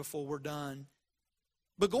before we're done.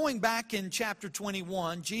 But going back in chapter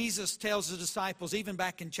 21, Jesus tells the disciples, even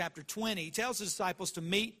back in chapter 20, he tells the disciples to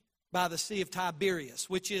meet by the Sea of Tiberias,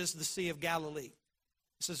 which is the Sea of Galilee.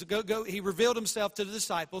 He says, go. He revealed himself to the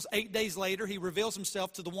disciples. 8 days later, he reveals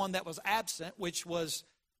himself to the one that was absent, which was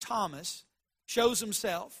Thomas. Shows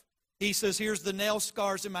himself. He says, here's the nail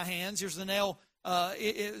scars in my hands. Here's the nail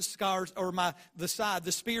scars, or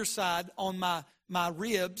the spear side on my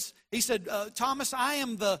ribs. He said, Thomas, I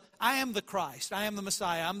am the Christ. I am the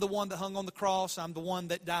Messiah. I'm the one that hung on the cross. I'm the one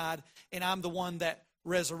that died. And I'm the one that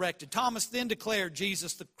resurrected. Thomas then declared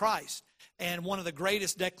Jesus the Christ. And one of the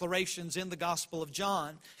greatest declarations in the Gospel of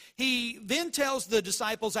John. He then tells the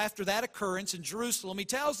disciples after that occurrence in Jerusalem, he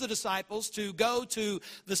tells the disciples to go to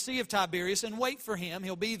the Sea of Tiberias and wait for him.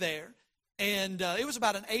 He'll be there. And it was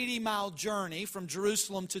about an 80-mile journey from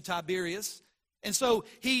Jerusalem to Tiberias. And so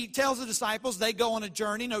he tells the disciples, they go on a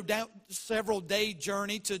journey, no doubt several-day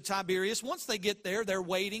journey to Tiberias. Once they get there, they're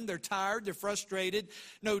waiting, they're tired, they're frustrated,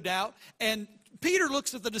 no doubt. And Peter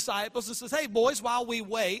looks at the disciples and says, hey, boys, while we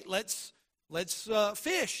wait, let's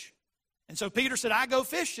fish. And so Peter said, I go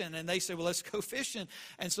fishing. And they said, well, let's go fishing.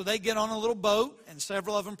 And so they get on a little boat, and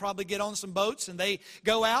several of them probably get on some boats, and they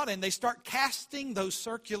go out and they start casting those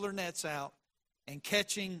circular nets out and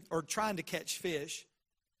catching or trying to catch fish.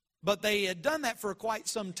 But they had done that for quite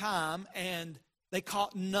some time, and they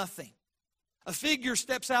caught nothing. A figure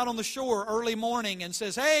steps out on the shore early morning and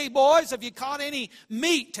says, hey, boys, have you caught any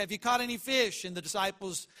meat? Have you caught any fish? And the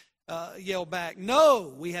disciples yell back,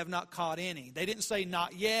 no, we have not caught any. They didn't say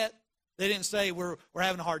not yet. They didn't say we're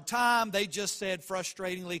having a hard time. They just said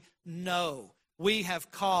frustratingly, no, we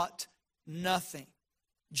have caught nothing.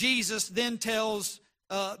 Jesus then tells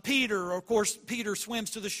Peter, of course, Peter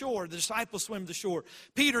swims to the shore. The disciples swim to the shore.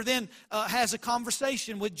 Peter then has a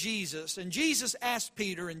conversation with Jesus. And Jesus asked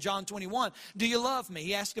Peter in John 21, do you love me?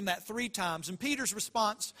 He asked him that 3 times. And Peter's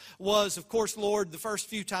response was, of course, Lord, the first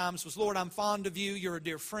few times was, Lord, I'm fond of you. You're a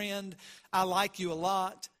dear friend. I like you a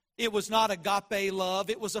lot. It was not agape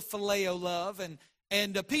love. It was a phileo love.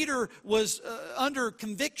 And Peter was under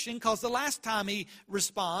conviction because the last time he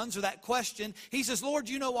responds or that question, he says, Lord,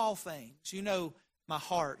 you know all things. You know my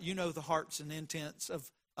heart. You know the hearts and intents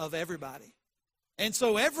of everybody. And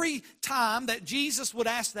so every time that Jesus would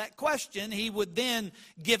ask that question, he would then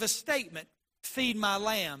give a statement. Feed my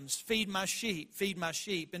lambs, feed my sheep, feed my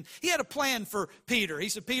sheep. And he had a plan for Peter. He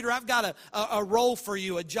said, Peter, I've got a role for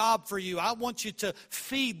you, a job for you. I want you to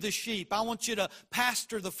feed the sheep. I want you to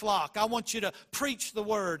pastor the flock. I want you to preach the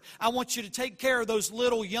word. I want you to take care of those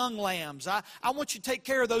little young lambs. I want you to take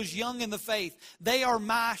care of those young in the faith. They are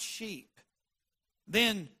my sheep.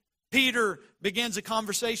 Then Peter begins a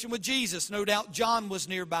conversation with Jesus. No doubt John was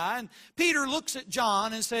nearby. And Peter looks at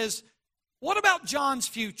John and says, what about John's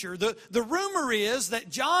future? The rumor is that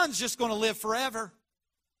John's just going to live forever.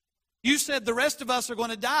 You said the rest of us are going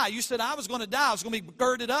to die. You said I was going to die. I was going to be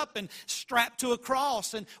girded up and strapped to a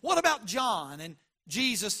cross. And what about John? And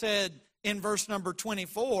Jesus said in verse number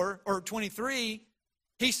 24 or 23,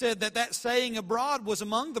 he said that saying abroad was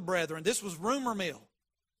among the brethren. This was rumor mill.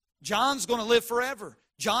 John's going to live forever.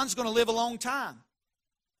 John's going to live a long time.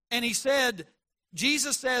 And he said,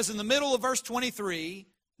 Jesus says in the middle of verse 23,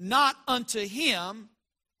 not unto him,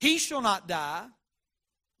 he shall not die,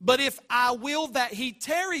 but if I will that he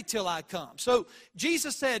tarry till I come. So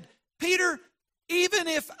Jesus said, Peter, even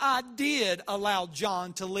if I did allow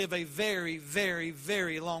John to live a very, very,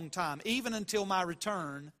 very long time, even until my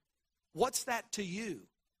return, what's that to you?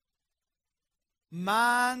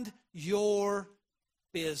 Mind your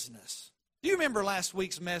business. Do you remember last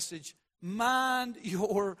week's message? Mind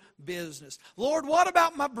your business. Lord, what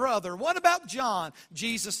about my brother? What about John?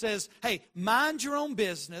 Jesus says, hey, mind your own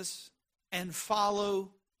business and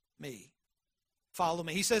follow me. Follow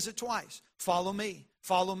me. He says it twice. Follow me.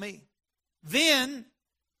 Follow me. Then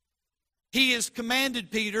he has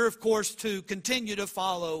commanded Peter, of course, to continue to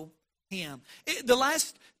follow him. The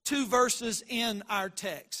last 2 verses in our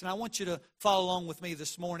text, and I want you to follow along with me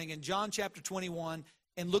this morning in John chapter 21,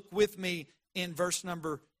 and look with me in verse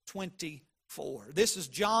number 24. This is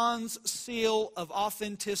John's seal of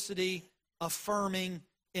authenticity affirming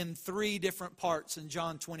in 3 different parts in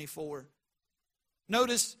John 24.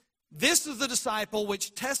 Notice, this is the disciple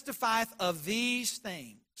which testifieth of these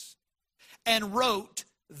things and wrote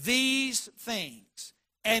these things.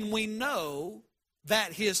 And we know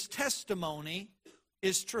that his testimony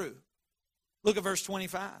is true. Look at verse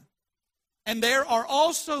 25. And there are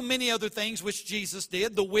also many other things which Jesus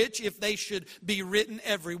did, the which, if they should be written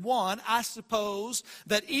every one, I suppose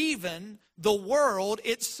that even the world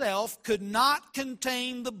itself could not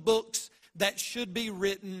contain the books that should be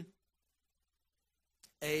written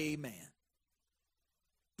Amen.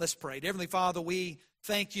 Let's pray. Dear Heavenly Father, we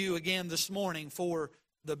thank you again this morning for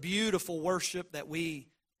the beautiful worship that we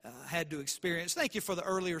had to experience. Thank you for the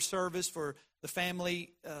earlier service, for the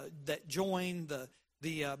family that joined,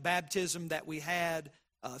 the baptism that we had.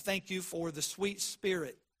 Thank you for the sweet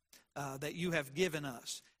spirit that you have given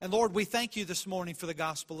us. And Lord, we thank you this morning for the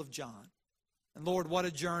Gospel of John. And Lord, what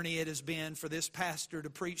a journey it has been for this pastor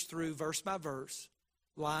to preach through verse by verse,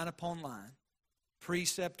 line upon line,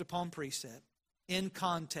 precept upon precept, in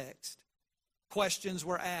context. Questions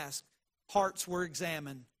were asked, hearts were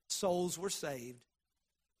examined, souls were saved.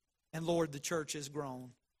 And Lord, the church has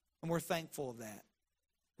grown. And we're thankful of that.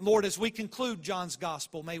 Lord, as we conclude John's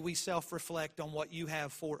Gospel, may we self-reflect on what you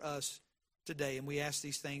have for us today. And we ask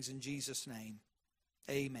these things in Jesus' name.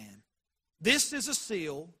 Amen. This is a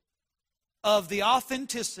seal of the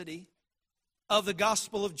authenticity of the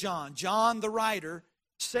Gospel of John. John, the writer,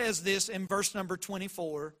 says this in verse number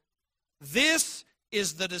 24. This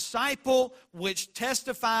is the disciple which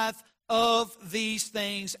testifieth of these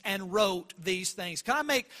things and wrote these things. Can I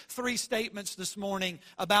make three statements this morning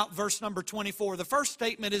about verse number 24? The first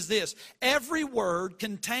statement is this. Every word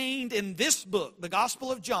contained in this book, the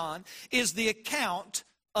Gospel of John, is the account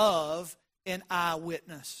of an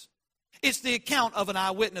eyewitness. It's the account of an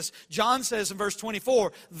eyewitness. John says in verse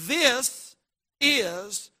 24, this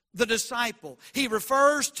is the disciple. He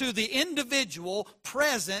refers to the individual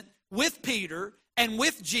present with Peter and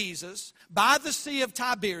with Jesus by the Sea of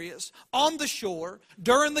Tiberias on the shore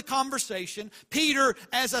during the conversation. Peter,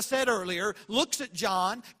 as I said earlier, looks at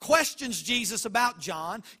John, questions Jesus about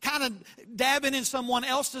John, kind of dabbing in someone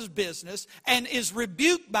else's business, and is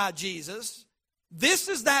rebuked by Jesus. This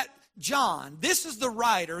is that John. This is the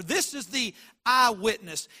writer. This is the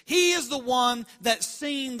eyewitness. He is the one that's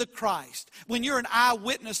seen the Christ. When you're an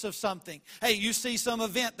eyewitness of something, hey, you see some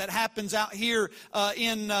event that happens out here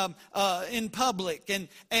in public,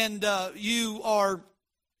 and you are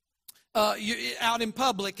out in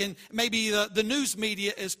public, and maybe the news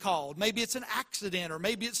media is called. Maybe it's an accident, or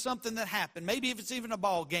maybe it's something that happened. Maybe if it's even a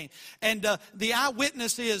ball game. And the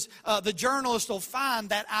eyewitness is, the journalist will find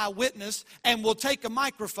that eyewitness and will take a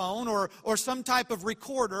microphone or some type of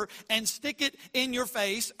recorder and stick it in your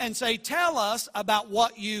face and say, tell us about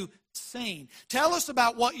what you seen. Tell us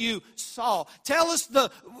about what you saw. Tell us the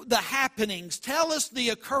happenings. Tell us the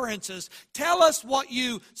occurrences. Tell us what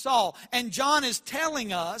you saw. And John is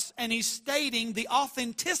telling us, and he's stating the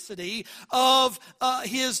authenticity of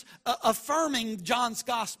his affirming John's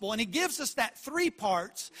gospel. And he gives us that three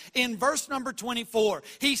parts in verse number 24.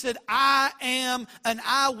 He said, I am an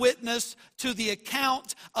eyewitness to the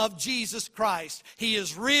account of Jesus Christ. He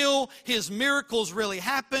is real. His miracles really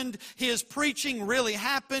happened. His preaching really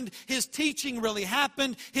happened. His teaching really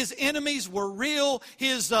happened. His enemies were real.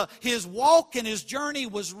 His walk and his journey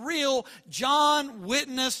was real. John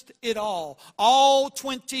witnessed it all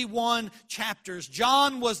 21 chapters.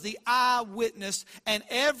 John was the eyewitness, and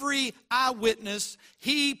every eyewitness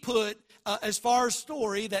he put as far as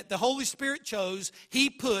story that the Holy Spirit chose,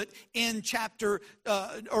 he put in chapter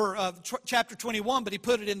 21, but he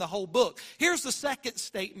put it in the whole book. Here's the second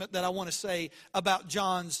statement that I want to say about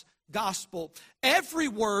John's gospel. Every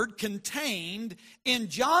word contained in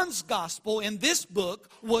John's gospel in this book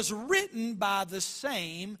was written by the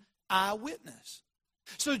same eyewitness.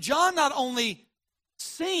 So John not only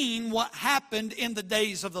seen what happened in the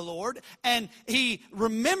days of the Lord, and he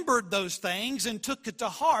remembered those things and took it to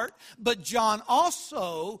heart, but John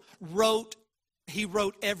also wrote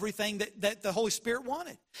everything that the Holy Spirit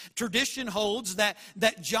wanted. Tradition holds that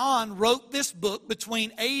John wrote this book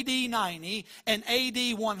between AD 90 and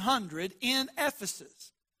AD 100 in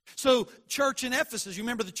Ephesus. So, church in Ephesus, you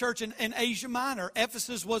remember the church in Asia Minor.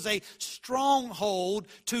 Ephesus was a stronghold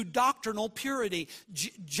to doctrinal purity.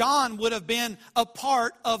 John would have been a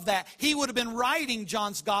part of that. He would have been writing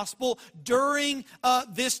John's gospel during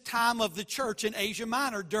this time of the church in Asia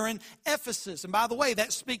Minor, during Ephesus. And by the way,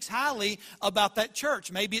 that speaks highly about that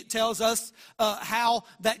church. Maybe it tells us how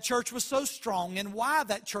that church was so strong and why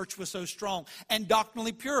that church was so strong and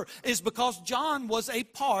doctrinally pure is because John was a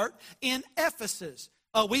part in Ephesus.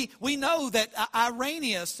 We know that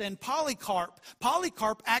Irenaeus and Polycarp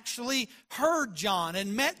actually heard John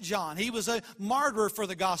and met John. He was a martyr for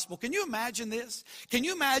the gospel. Can you imagine this? Can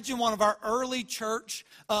you imagine one of our early church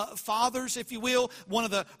fathers, if you will, one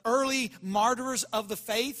of the early martyrs of the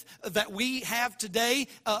faith that we have today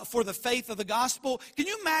for the faith of the gospel? Can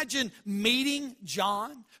you imagine meeting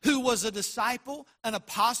John, who was a disciple, an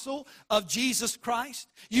apostle of Jesus Christ?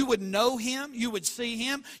 You would know him, you would see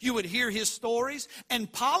him, you would hear his stories, and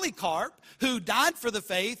And Polycarp, who died for the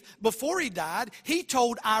faith, before he died, he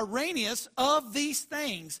told Irenaeus of these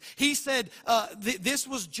things. He said this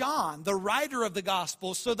was John, the writer of the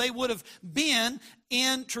gospel, so they would have been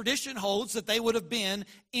in, tradition holds that they would have been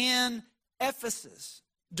in Ephesus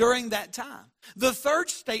during that time. The third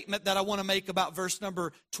statement that I want to make about verse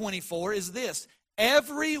number 24 is this: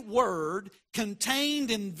 every word contained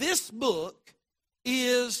in this book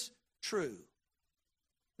is true.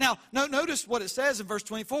 Now, notice what it says in verse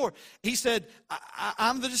 24. He said,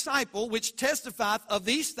 I'm the disciple which testifieth of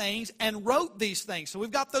these things and wrote these things. So we've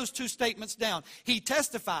got those two statements down. He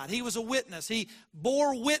testified. He was a witness. He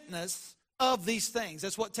bore witness of these things.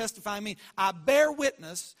 That's what testifying means. I bear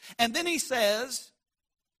witness. And then he says,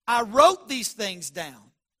 I wrote these things down.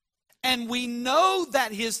 And we know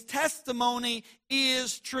that his testimony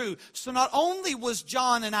is true. So not only was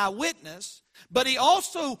John an eyewitness, but he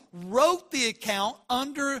also wrote the account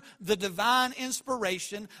under the divine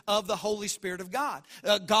inspiration of the Holy Spirit of God.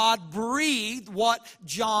 God breathed what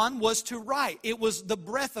John was to write. It was the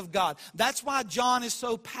breath of God. That's why John is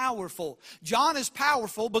so powerful. John is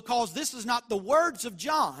powerful because this is not the words of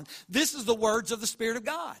John. This is the words of the Spirit of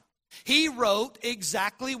God. He wrote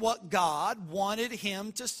exactly what God wanted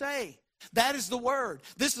him to say. That is the Word.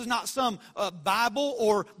 This is not some Bible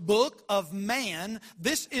or book of man.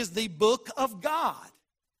 This is the book of God.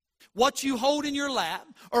 What you hold in your lap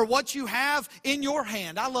or what you have in your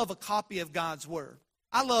hand. I love a copy of God's Word.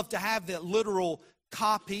 I love to have that literal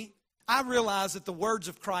copy. I realize that the words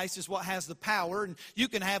of Christ is what has the power. And you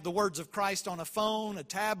can have the words of Christ on a phone, a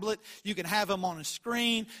tablet. You can have them on a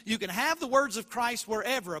screen. You can have the words of Christ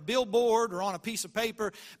wherever, a billboard or on a piece of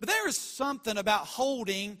paper. But there is something about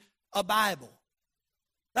holding a Bible.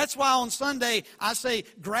 That's why on Sunday I say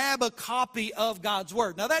grab a copy of God's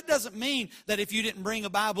Word. Now that doesn't mean that if you didn't bring a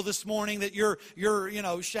Bible this morning that you're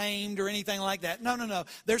shamed or anything like that. No.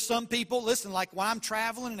 There's some people, listen, like when I'm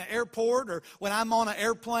traveling in an airport or when I'm on an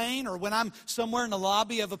airplane or when I'm somewhere in the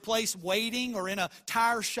lobby of a place waiting or in a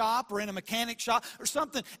tire shop or in a mechanic shop or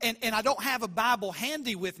something and I don't have a Bible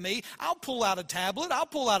handy with me, I'll pull out a tablet, I'll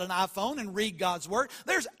pull out an iPhone and read God's Word.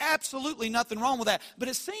 There's absolutely nothing wrong with that. But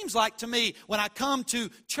it seems like to me when I come to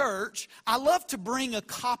church, I love to bring a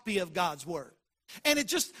copy of God's Word. And it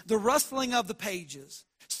just, the rustling of the pages,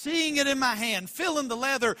 seeing it in my hand, feeling the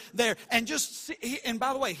leather there, and and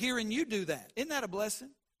by the way, hearing you do that. Isn't that a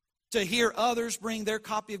blessing? To hear others bring their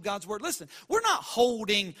copy of God's Word. Listen, we're not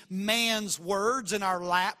holding man's words in our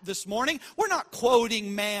lap this morning. We're not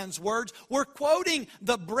quoting man's words. We're quoting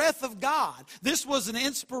the breath of God. This was an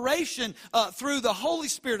inspiration through the Holy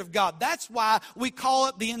Spirit of God. That's why we call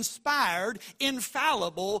it the inspired,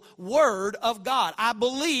 infallible Word of God. I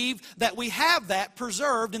believe that we have that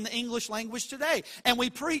preserved in the English language today. And we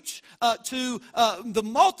preach to the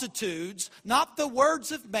multitudes, not the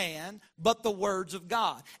words of man, but the words of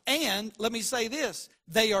God. And let me say this,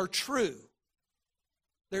 they are true.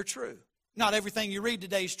 They're true. Not everything you read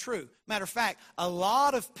today is true. Matter of fact, a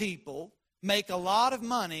lot of people make a lot of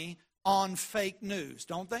money on fake news,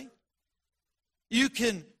 don't they? You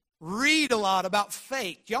can read a lot about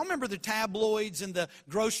fake. Y'all remember the tabloids in the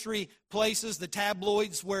grocery places, the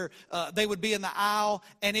tabloids where they would be in the aisle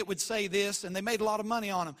and it would say this, and they made a lot of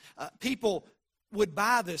money on them. People would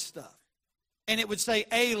buy this stuff. And it would say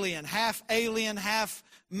alien, half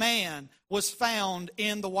man was found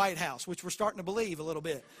in the White House, which we're starting to believe a little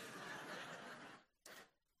bit.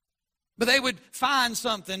 But they would find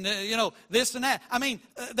something, this and that. I mean,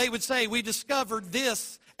 they would say, we discovered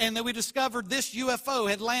this, and then we discovered this UFO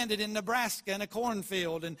had landed in Nebraska in a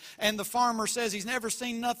cornfield, and the farmer says he's never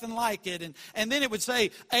seen nothing like it. And then it would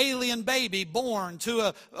say, alien baby born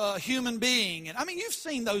to a human being. And I mean, you've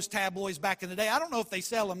seen those tabloids back in the day. I don't know if they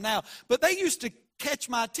sell them now, but they used to catch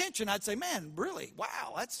my attention. I'd say, man, really?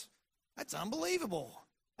 Wow, that's unbelievable.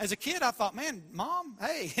 As a kid, I thought, man, Mom,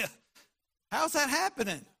 hey, how's that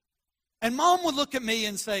happening? And Mom would look at me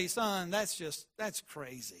and say, son, that's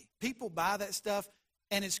crazy. People buy that stuff,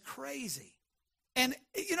 and it's crazy. And,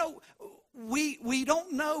 we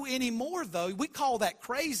don't know anymore, though. We call that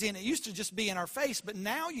crazy, and it used to just be in our face. But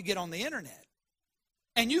now you get on the internet,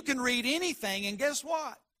 and you can read anything, and guess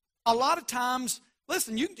what? A lot of times,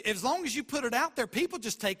 listen, as long as you put it out there, people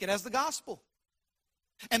just take it as the gospel.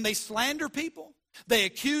 And they slander people. They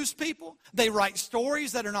accuse people. They write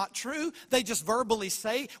stories that are not true. They just verbally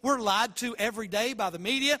say. We're lied to every day by the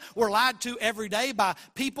media. We're lied to every day by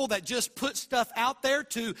people that just put stuff out there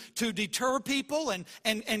to deter people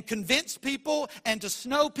and convince people and to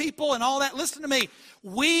snow people and all that. Listen to me.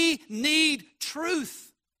 We need truth.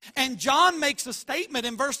 And John makes a statement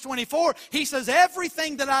in verse 24. He says,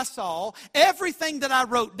 everything that I saw, everything that I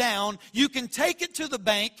wrote down, you can take it to the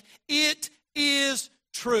bank. It is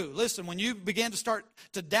true. Listen, when you begin to start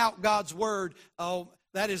to doubt God's word, oh,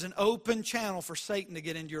 that is an open channel for Satan to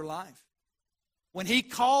get into your life. When he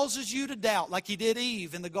causes you to doubt, like he did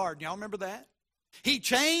Eve in the garden. Y'all remember that? He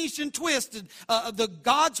changed and twisted the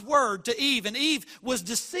God's word to Eve, and Eve was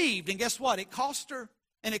deceived. And guess what? It cost her,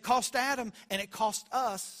 and it cost Adam, and it cost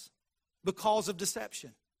us because of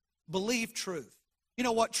deception. Believe truth. You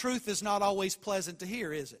know what? Truth is not always pleasant to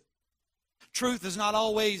hear, is it? Truth is not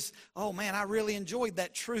always, oh man, I really enjoyed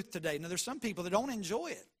that truth today. Now, there's some people that don't enjoy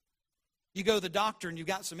it. You go to the doctor and you've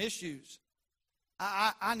got some issues.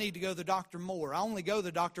 I need to go to the doctor more. I only go to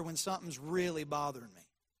the doctor when something's really bothering me,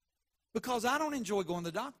 because I don't enjoy going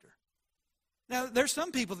to the doctor. Now, there's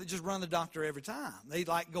some people that just run the doctor every time. They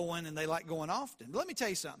like going and they like going often. But let me tell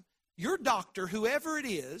you something. Your doctor, whoever it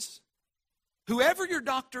is, whoever your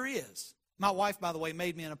doctor is. My wife, by the way,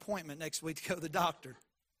 made me an appointment next week to go to the doctor.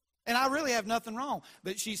 And I really have nothing wrong.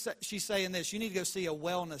 But she's saying this, you need to go see a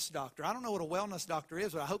wellness doctor. I don't know what a wellness doctor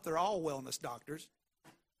is, but I hope they're all wellness doctors.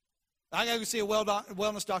 I got to go see a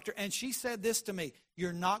wellness doctor. And she said this to me,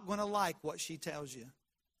 you're not going to like what she tells you.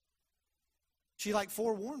 She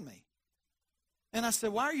forewarned me. And I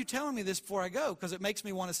said, why are you telling me this before I go? Because it makes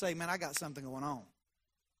me want to say, man, I got something going on.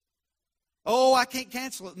 Oh, I can't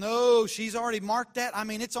cancel it. No, she's already marked that. I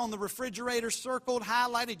mean, it's on the refrigerator, circled,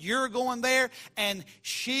 highlighted. You're going there, and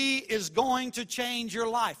she is going to change your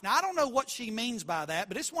life. Now, I don't know what she means by that,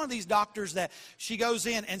 but it's one of these doctors that she goes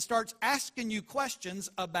in and starts asking you questions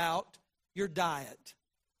about your diet.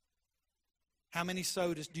 How many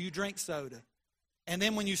sodas? Do you drink soda? And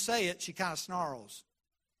then when you say it, she kind of snarls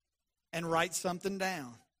and writes something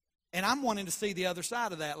down. And I'm wanting to see the other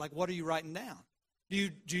side of that. Like, what are you writing down? Do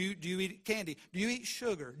you eat candy? Do you eat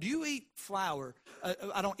sugar? Do you eat flour?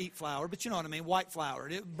 I don't eat flour, but you know what I mean, white flour,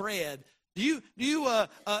 bread. Do you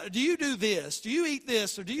do this? Do you eat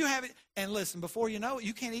this? Or do you have it? And listen, before you know it,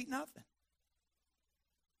 you can't eat nothing.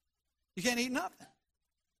 You can't eat nothing.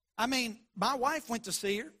 I mean, my wife went to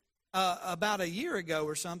see her about a year ago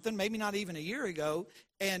or something, maybe not even a year ago,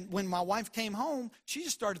 and when my wife came home, she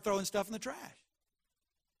just started throwing stuff in the trash.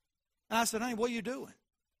 And I said, honey, what are you doing?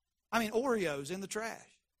 I mean, Oreos in the trash.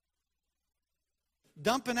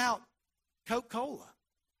 Dumping out Coca-Cola.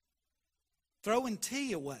 Throwing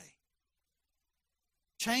tea away.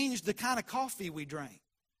 Changed the kind of coffee we drank.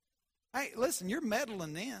 Hey, listen, you're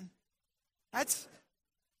meddling then. That's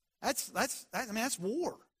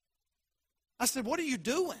war. I said, what are you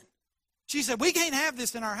doing? She said, we can't have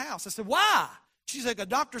this in our house. I said, why? She said,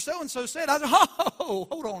 Dr. So-and-so said. I said, oh,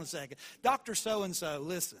 hold on a second. Dr. So-and-so,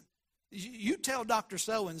 listen. You tell Dr.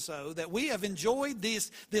 So-and-so that we have enjoyed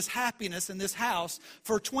this happiness in this house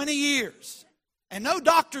for 20 years. And no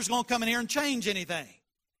doctor's going to come in here and change anything.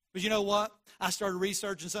 But you know what? I started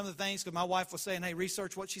researching some of the things because my wife was saying, hey,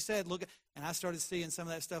 research what she said. Look, and I started seeing some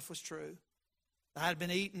of that stuff was true. I had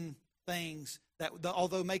been eating things that,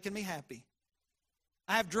 although making me happy.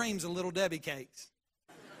 I have dreams of Little Debbie cakes.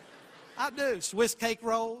 I do. Swiss cake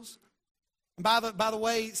rolls. And by the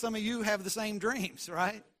way, some of you have the same dreams,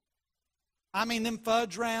 right? I mean, them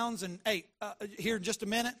fudge rounds. And hey, here in just a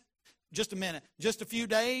minute, just a few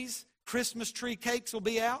days, Christmas tree cakes will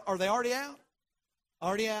be out. Are they already out?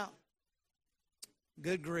 Already out.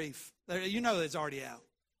 Good grief. You know it's already out.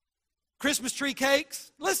 Christmas tree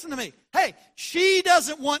cakes. Listen to me. Hey, she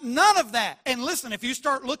doesn't want none of that. And listen, if you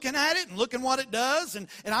start looking at it and looking what it does, and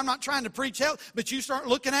I'm not trying to preach health, but you start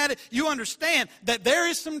looking at it, you understand that there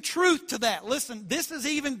is some truth to that. Listen, this is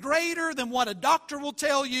even greater than what a doctor will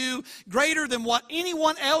tell you, greater than what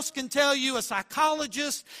anyone else can tell you, a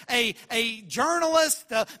psychologist, a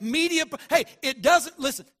journalist, a media. Hey, it doesn't,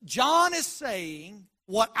 listen, John is saying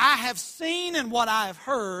what I have seen and what I have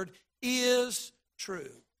heard is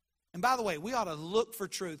true. And by the way, we ought to look for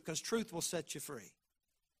truth because truth will set you free.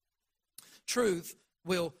 Truth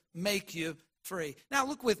will make you free. Now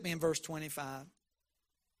look with me in verse 25.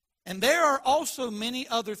 And there are also many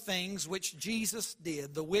other things which Jesus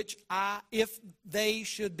did, the which if they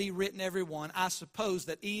should be written every one, I suppose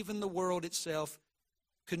that even the world itself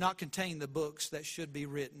could not contain the books that should be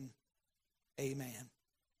written. Amen.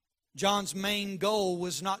 John's main goal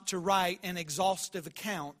was not to write an exhaustive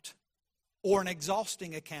account or an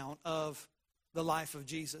exhausting account of the life of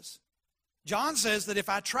Jesus. John says that if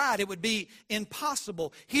I tried, it would be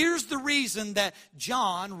impossible. Here's the reason that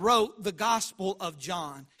John wrote the Gospel of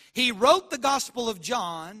John. He wrote the Gospel of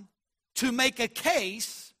John to make a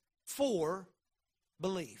case for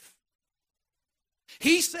belief.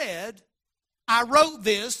 He said, I wrote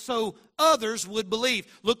this so others would believe.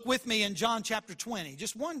 Look with me in John chapter 20,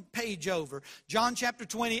 just one page over. John chapter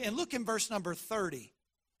 20, and look in verse number 30.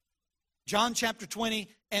 John chapter 20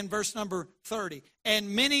 and verse number 30.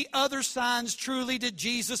 And many other signs truly did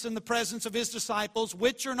Jesus in the presence of his disciples,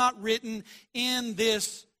 which are not written in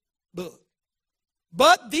this book.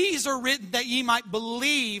 But these are written that ye might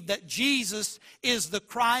believe that Jesus is the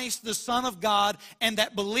Christ, the Son of God, and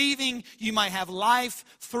that believing you might have life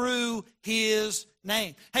through his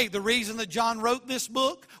name. Hey, the reason that John wrote this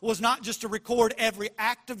book was not just to record every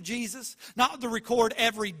act of Jesus, not to record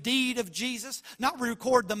every deed of Jesus, not to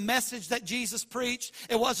record the message that Jesus preached.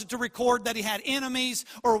 It wasn't to record that he had enemies,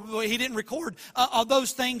 or he didn't record all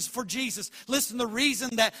those things for Jesus. Listen, the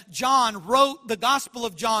reason that John wrote the Gospel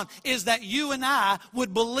of John is that you and I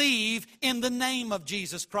would believe in the name of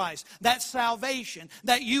Jesus Christ. That's salvation.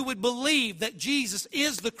 That you would believe that Jesus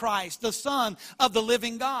is the Christ, the Son of the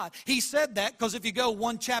living God. He said that because if you go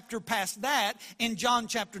one chapter past that, in John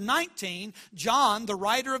chapter 19, John, the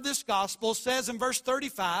writer of this gospel, says in verse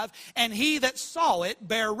 35, and he that saw it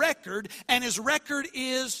bare record, and his record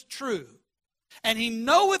is true. And he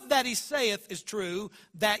knoweth that he saith is true,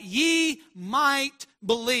 that ye might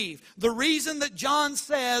believe. The reason that John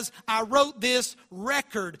says, I wrote this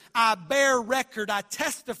record, I bear record, I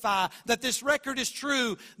testify that this record is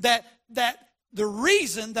true, that the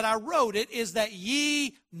reason that I wrote it is that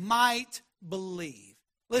ye might believe.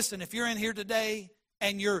 Listen, if you're in here today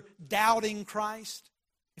and you're doubting Christ,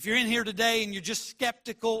 if you're in here today and you're just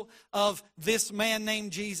skeptical of this man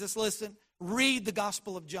named Jesus, listen, read the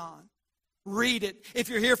Gospel of John. Read it. If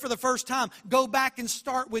you're here for the first time, go back and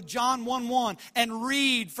start with John 1:1 and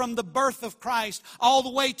read from the birth of Christ all the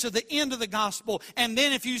way to the end of the gospel. And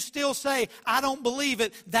then if you still say, I don't believe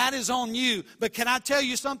it, that is on you. But can I tell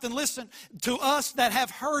you something? Listen, to us that have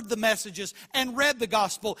heard the messages and read the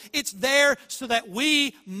gospel, it's there so that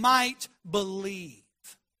we might believe.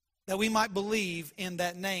 That we might believe in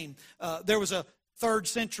that name. There was a 3rd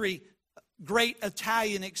century great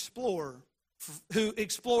Italian explorer who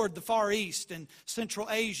explored the Far East and Central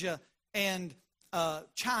Asia and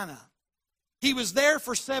China. He was there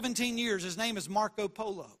for 17 years. His name is Marco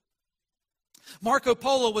Polo. Marco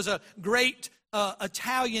Polo was a great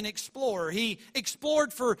Italian explorer. He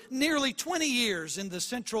explored for nearly 20 years in the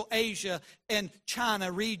Central Asia and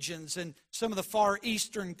China regions and some of the Far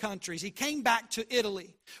Eastern countries. He came back to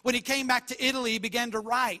Italy. When he came back to Italy, he began to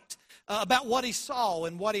write about what he saw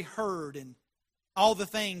and what he heard and all the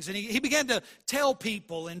things. And he began to tell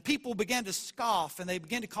people, and people began to scoff, and they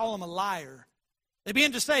began to call him a liar. They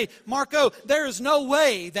began to say, Marco, there is no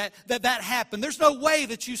way that happened. There's no way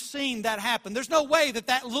that you've seen that happen. There's no way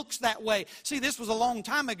that looks that way. See, this was a long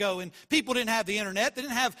time ago, and people didn't have the internet. They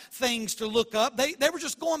didn't have things to look up. They were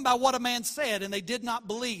just going by what a man said, and they did not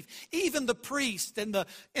believe. Even the priest and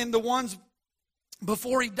the ones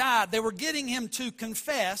before he died, they were getting him to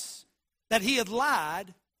confess that he had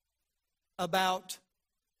lied about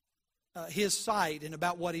his sight and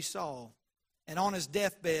about what he saw. And on his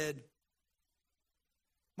deathbed,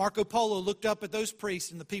 Marco Polo looked up at those priests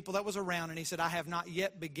and the people that was around, and he said, I have not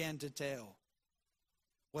yet begun to tell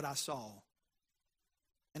what I saw.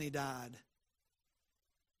 And he died.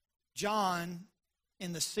 John,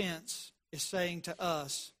 in the sense, is saying to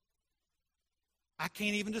us, I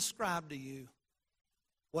can't even describe to you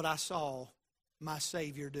what I saw my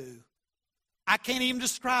Savior do. I can't even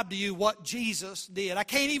describe to you what Jesus did. I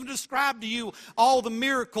can't even describe to you all the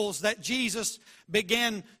miracles that Jesus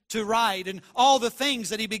began to write and all the things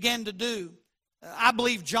that he began to do. I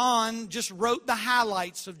believe John just wrote the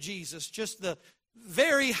highlights of Jesus, just the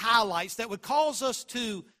very highlights that would cause us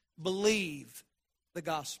to believe the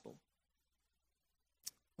gospel.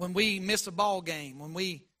 When we miss a ball game, when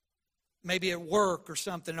we maybe at work or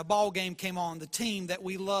something, a ball game came on, the team that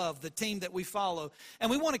we love, the team that we follow, and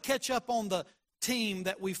we want to catch up on the team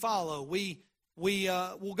that we follow.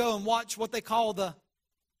 We'll go and watch what they call the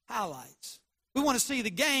highlights. We want to see the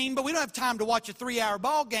game, but we don't have time to watch a 3-hour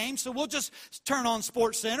ball game, so we'll just turn on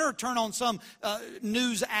SportsCenter or turn on some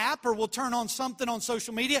news app, or we'll turn on something on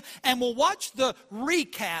social media, and we'll watch the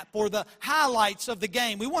recap or the highlights of the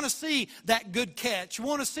game. We want to see that good catch. We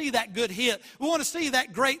want to see that good hit. We want to see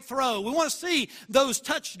that great throw. We want to see those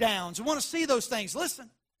touchdowns. We want to see those things. Listen,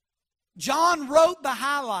 John wrote the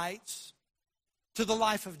highlights to the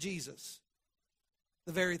life of Jesus,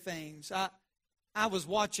 the very things. I was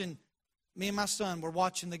watching. Me and my son were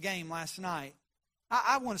watching the game last night.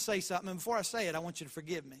 I want to say something, and before I say it, I want you to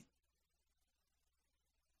forgive me.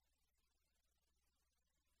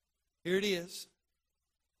 Here it is.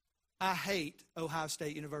 I hate Ohio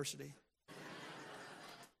State University.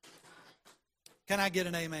 Can I get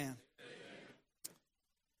an amen?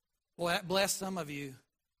 Boy, that blessed some of you.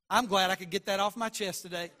 I'm glad I could get that off my chest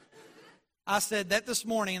today. I said that this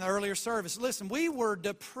morning in the earlier service. Listen, we were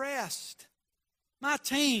depressed. My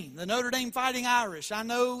team, the Notre Dame Fighting Irish, I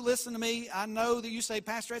know, listen to me, I know that you say,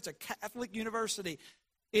 Pastor, it's a Catholic university.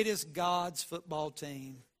 It is God's football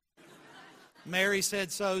team. Mary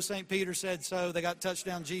said so, St. Peter said so. They got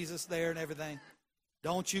touchdown Jesus there and everything.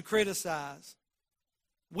 Don't you criticize.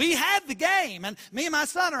 We had the game, and me and my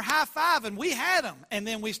son are high-fiving. We had them. And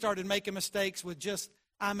then we started making mistakes with just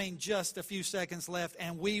a few seconds left,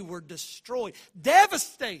 and we were destroyed.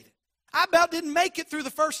 Devastated. I about didn't make it through the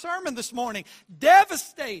first sermon this morning.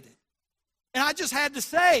 Devastated. And I just had to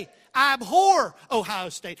say, I abhor Ohio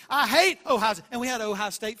State. I hate Ohio State. And we had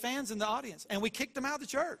Ohio State fans in the audience, and we kicked them out of the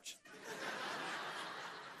church.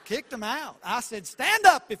 Kicked them out. I said, stand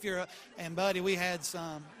up if you're And, buddy, we had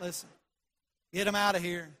some. Listen. Get them out of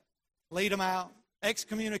here. Lead them out.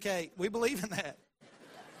 Excommunicate. We believe in that.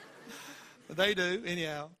 They do,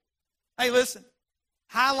 anyhow. Hey, listen.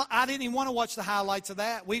 I didn't even want to watch the highlights of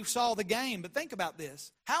that. We saw the game, but think about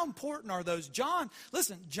this. How important are those? John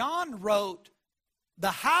wrote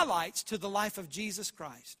the highlights to the life of Jesus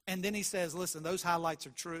Christ. And then he says, listen, those highlights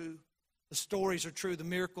are true. The stories are true. The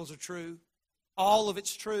miracles are true. All of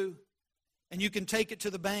it's true. And you can take it to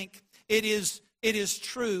the bank. It is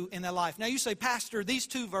true in their life. Now you say, Pastor, these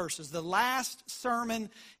two verses, the last sermon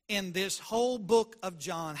in this whole book of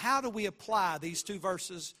John, how do we apply these two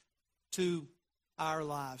verses to our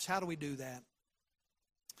lives? How do we do that?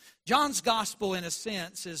 John's gospel, in a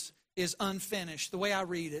sense, is unfinished, the way I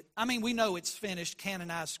read it. I mean, we know it's finished,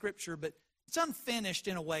 canonized scripture, but it's unfinished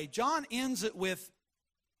in a way. John ends it with,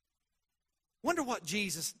 wonder what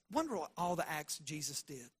all the acts Jesus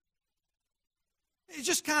did. It's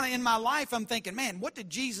just kind of in my life, I'm thinking, man,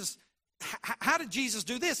 how did Jesus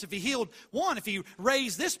do this? If he healed one, if he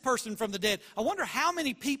raised this person from the dead, I wonder how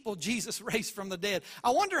many people Jesus raised from the dead.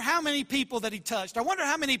 I wonder how many people that he touched. I wonder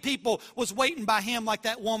how many people was waiting by him like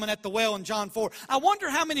that woman at the well in John 4. I wonder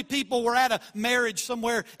how many people were at a marriage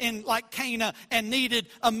somewhere in like Cana and needed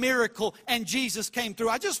a miracle and Jesus came through.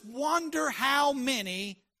 I just wonder how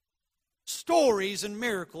many stories and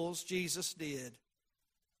miracles Jesus did.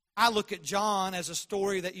 I look at John as a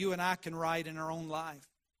story that you and I can write in our own life.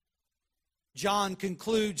 John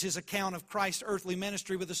concludes his account of Christ's earthly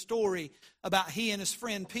ministry with a story about he and his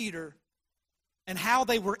friend Peter and how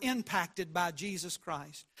they were impacted by Jesus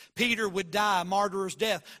Christ. Peter would die a martyr's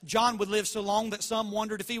death. John would live so long that some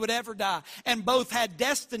wondered if he would ever die. And both had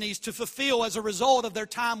destinies to fulfill as a result of their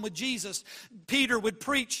time with Jesus. Peter would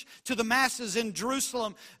preach to the masses in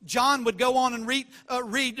Jerusalem. John would go on and write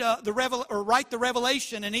the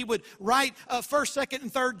Revelation, and he would write 1st, 2nd,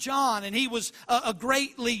 and 3rd John. And he was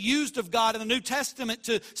greatly used of God in the New Testament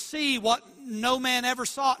to see what no man ever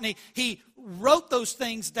saw. And he wrote those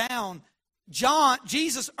things down.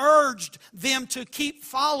 Jesus urged them to keep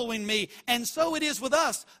following me. And so it is with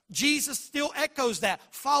us. Jesus still echoes that.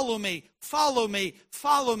 Follow me, follow me,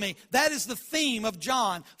 follow me. That is the theme of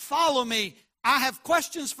John. Follow me. I have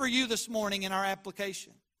questions for you this morning in our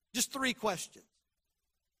application. Just 3 questions.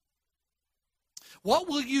 What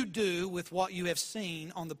will you do with what you have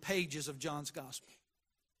seen on the pages of John's gospel?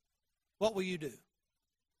 What will you do?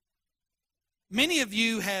 Many of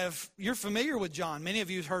you you're familiar with John. Many of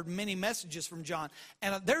you have heard many messages from John.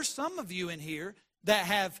 And there's some of you in here that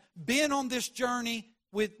have been on this journey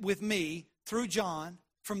with me through John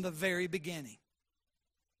from the very beginning.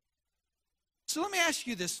 So let me ask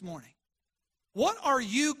you this morning. What are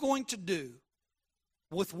you going to do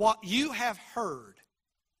with what you have heard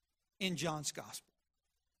in John's gospel?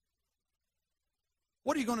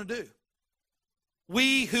 What are you going to do?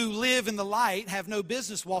 We who live in the light have no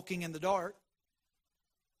business walking in the dark.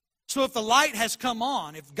 So if the light has come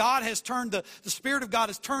on, if God has turned the Spirit of God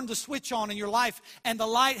has turned the switch on in your life and the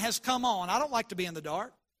light has come on, I don't like to be in the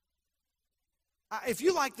dark. If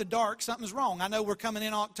you like the dark, something's wrong. I know we're coming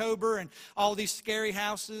in October and all these scary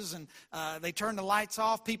houses and they turn the lights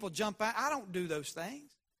off, people jump out. I don't do those things.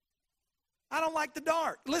 I don't like the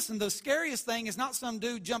dark. Listen, the scariest thing is not some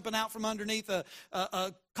dude jumping out from underneath a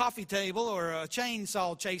coffee table or a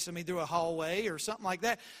chainsaw chasing me through a hallway or something like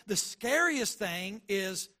that. The scariest thing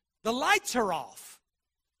is the lights are off.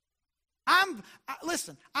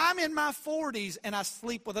 Listen, I'm in my 40s and I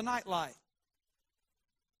sleep with a nightlight.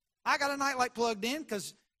 I got a nightlight plugged in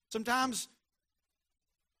because sometimes,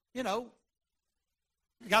 you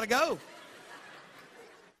got to go.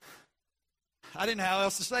 I didn't know how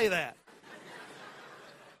else to say that.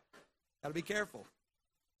 Got to be careful.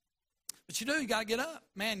 But you got to get up.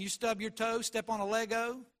 Man, you stub your toe, step on a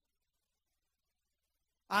Lego.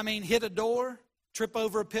 Hit a door. trip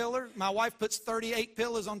over a pillar. My wife puts 38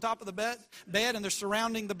 pillows on top of the bed and they're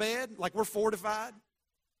surrounding the bed like we're fortified.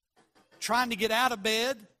 Trying to get out of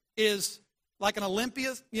bed is like an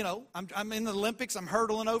Olympia. You know, I'm in the Olympics. I'm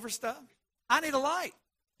hurdling over stuff. I need a light.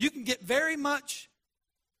 You can get very much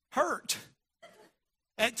hurt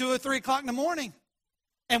at 2 or 3 o'clock in the morning.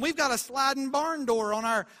 And we've got a sliding barn door on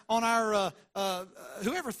our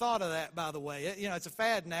whoever thought of that, by the way. You know, it's a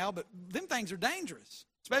fad now, but them things are dangerous.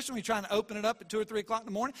 Especially when you're trying to open it up at 2 or 3 o'clock in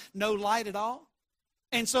the morning. No light at all.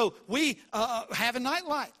 And so we have a night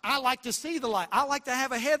light. I like to see the light. I like to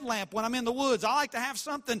have a headlamp when I'm in the woods. I like to have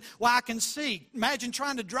something where I can see. Imagine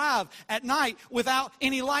trying to drive at night without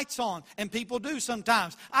any lights on. And people do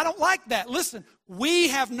sometimes. I don't like that. Listen, we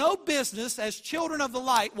have no business as children of the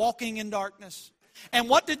light walking in darkness. And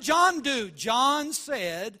what did John do? John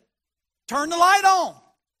said, turn the light on.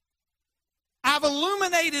 I've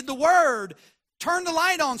illuminated the word. Turn the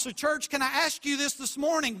light on. So church, can I ask you this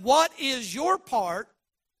morning? What is your part?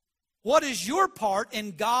 What is your part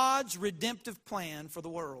in God's redemptive plan for the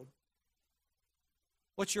world?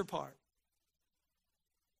 What's your part?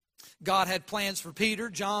 God had plans for Peter,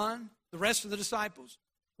 John, the rest of the disciples.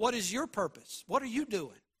 What is your purpose? What are you doing?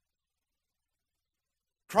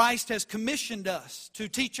 Christ has commissioned us to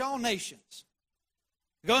teach all nations.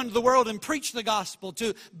 Go into the world and preach the gospel,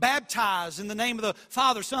 to baptize in the name of the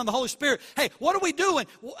Father, Son, and the Holy Spirit. Hey, what are we doing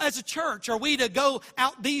as a church? Are we to go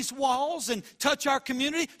out these walls and touch our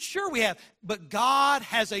community? Sure we have. But God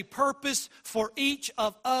has a purpose for each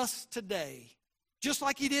of us today. Just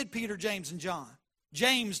like He did Peter, James, and John.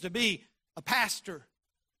 James to be a pastor.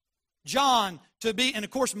 John to be, and of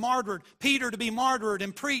course, martyred. Peter to be martyred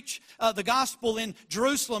and preach the gospel in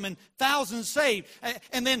Jerusalem and thousands saved.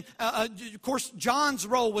 And then, of course, John's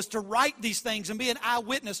role was to write these things and be an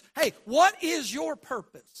eyewitness. Hey, what is your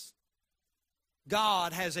purpose?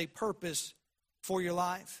 God has a purpose for your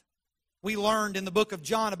life. We learned in the book of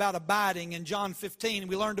John about abiding in John 15.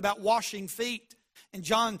 We learned about washing feet. In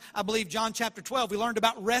John, I believe John chapter 12, we learned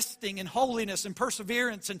about resting and holiness and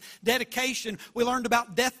perseverance and dedication. We learned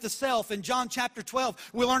about death to self in John chapter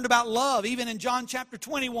 12. We learned about love even in John chapter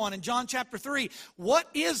 21 and John chapter 3. What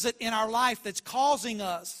is it in our life that's causing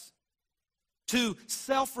us to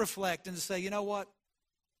self-reflect and to say, you know what?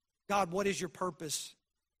 God, what is your purpose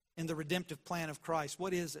in the redemptive plan of Christ?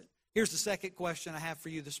 What is it? Here's the second question I have for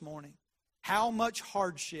you this morning. How much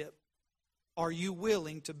hardship are you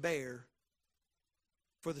willing to bear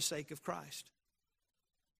for the sake of Christ?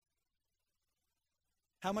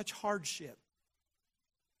 How much hardship?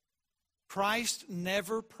 Christ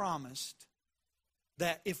never promised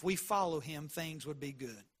that if we follow Him, things would be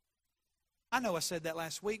good. I know I said that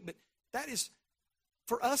last week, but that is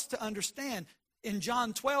for us to understand. In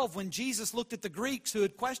John 12, when Jesus looked at the Greeks who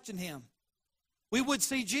had questioned Him, we would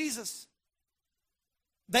see Jesus.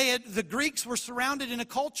 The Greeks were surrounded in a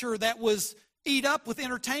culture that was eat up with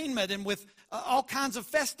entertainment and with all kinds of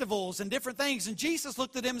festivals and different things. And Jesus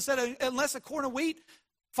looked at him and said, unless a corn of wheat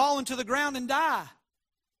fall into the ground and die,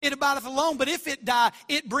 it abideth alone. But if it die,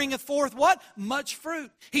 it bringeth forth what? Much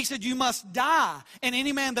fruit. He said, you must die. And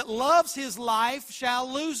any man that loves his life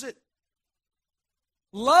shall lose it.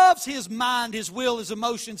 Loves his mind, his will, his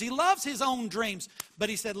emotions. He loves his own dreams. But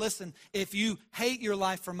he said, listen, if you hate your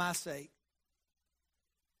life for my sake,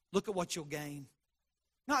 look at what you'll gain.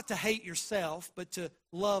 Not to hate yourself, but to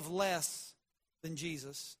love less than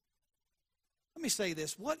Jesus. Let me say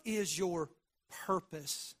this. What is your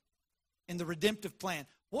purpose in the redemptive plan?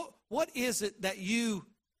 What is it that you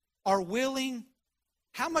are willing,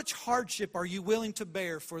 how much hardship are you willing to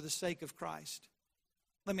bear for the sake of Christ?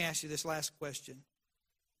 Let me ask you this last question.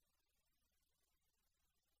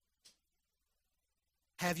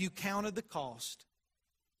 Have you counted the cost?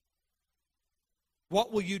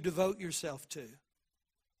 What will you devote yourself to?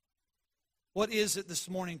 What is it this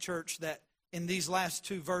morning, church, that in these last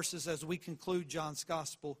 2 verses as we conclude John's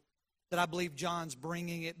gospel, that I believe John's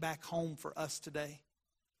bringing it back home for us today?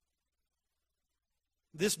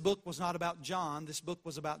 This book was not about John. This book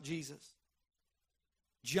was about Jesus.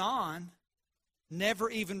 John never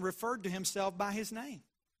even referred to himself by his name.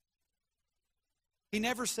 He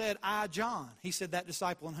never said, I, John. He said, that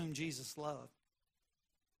disciple in whom Jesus loved.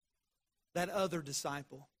 That other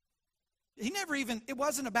disciple. He never even, it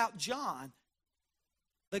wasn't about John.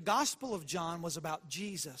 The Gospel of John was about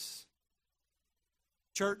Jesus.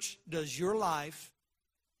 Church, does your life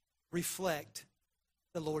reflect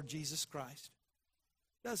the Lord Jesus Christ?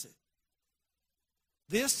 Does it?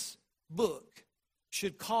 This book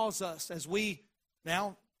should cause us, as we,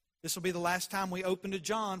 now, this will be the last time we open to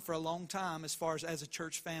John for a long time as far as a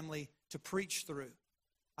church family to preach through.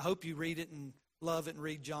 I hope you read it and love it and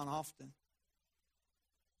read John often.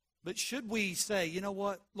 But should we say, you know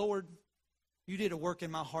what, Lord, you did a work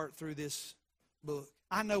in my heart through this book.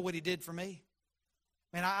 I know what he did for me.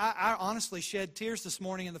 Man, I honestly shed tears this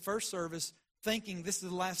morning in the first service thinking this is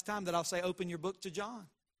the last time that I'll say, open your book to John.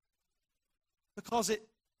 Because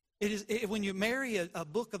when you marry a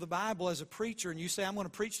book of the Bible as a preacher and you say, I'm going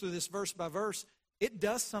to preach through this verse by verse, it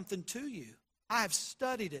does something to you. I have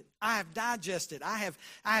studied it. I have digested. I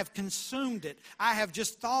have consumed it. I have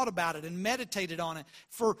just thought about it and meditated on it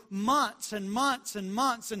for months and months and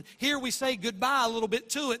months. And here we say goodbye a little bit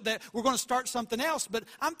to it, that we're going to start something else. But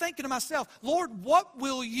I'm thinking to myself, Lord, what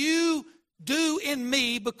will you do in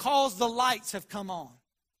me because the lights have come on?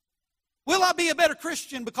 Will I be a better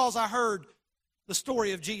Christian because I heard the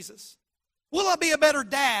story of Jesus? Will I be a better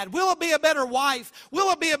dad? Will I be a better wife? Will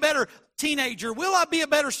I be a better teenager? Will I be a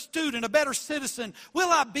better student, a better citizen? Will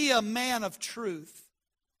I be a man of truth?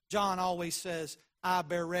 John always says, I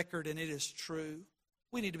bear record and it is true.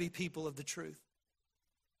 We need to be people of the truth.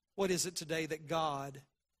 What is it today that God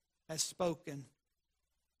has spoken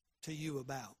to you about?